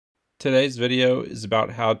Today's video is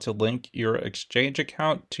about how to link your Exchange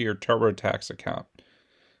account to your TurboTax account.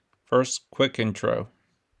 First, quick intro.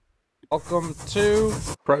 Welcome to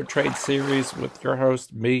Pro Trade Series with your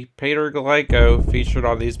host, me, Peter Lykke, featured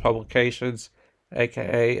on these publications,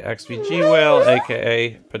 aka XVG Whale,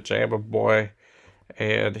 aka Pajama Boy,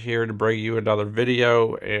 and here to bring you another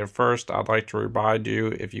video. And first, I'd like to remind you,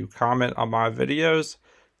 if you comment on my videos,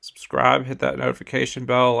 subscribe, hit that notification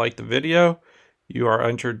bell, like the video, you are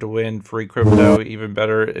entered to win free crypto. Even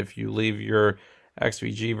better if you leave your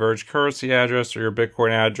XVG Verge currency address or your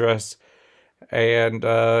Bitcoin address. And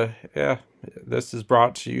yeah, this is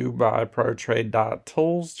brought to you by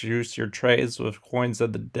ProTrade.tools. Juice your trades with coins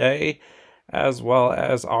of the day, as well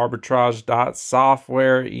as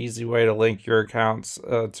Arbitrage.software. Easy way to link your accounts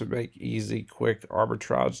to make easy, quick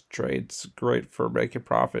arbitrage trades. Great for making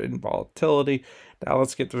profit and volatility. Now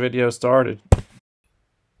let's get the video started.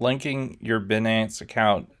 Linking your Binance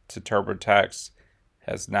account to TurboTax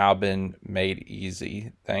has now been made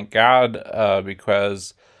easy. Thank God,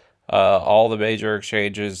 because all the major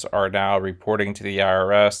exchanges are now reporting to the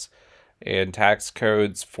IRS, and tax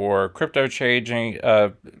codes for crypto trading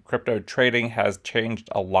has changed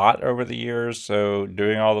a lot over the years. So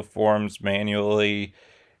doing all the forms manually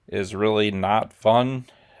is really not fun.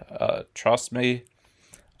 Trust me.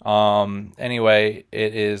 Anyway,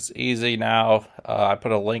 it is easy now. I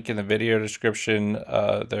put a link in the video description.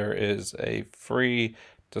 There is a free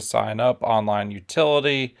to sign up online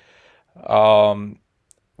utility,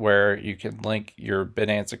 where you can link your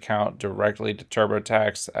Binance account directly to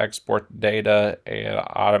TurboTax, export data, and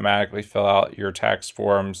automatically fill out your tax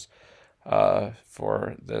forms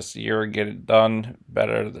for this year. Get it done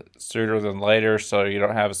sooner than later, so you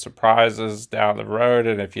don't have surprises down the road.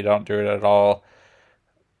 And if you don't do it at all,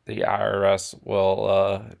 the IRS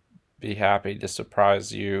will be happy to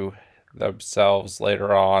surprise you themselves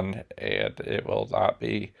later on, and it will not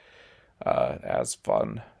be as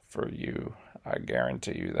fun for you. I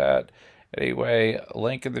guarantee you that. Anyway,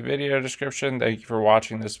 link in the video description. Thank you for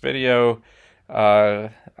watching this video. I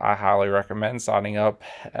highly recommend signing up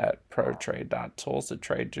at ProTrade.tools to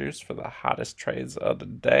trade juice for the hottest trades of the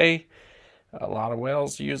day. A lot of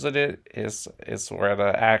whales using it. It's where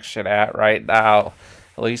the action at right now.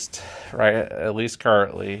 At least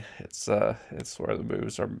currently, it's where the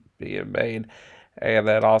moves are being made. And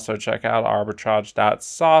then also check out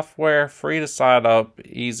Arbitrage.software, free to sign up,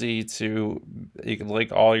 you can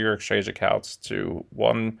link all your exchange accounts to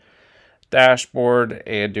one dashboard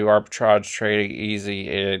and do arbitrage trading easy,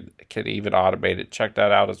 and can even automate it. Check that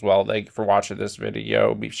out as well. Thank you for watching this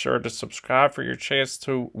video. Be sure to subscribe for your chance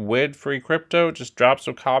to win free crypto. Just drop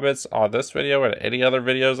some comments on this video and any other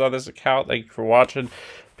videos on this account. Thank you for watching.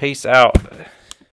 Peace out.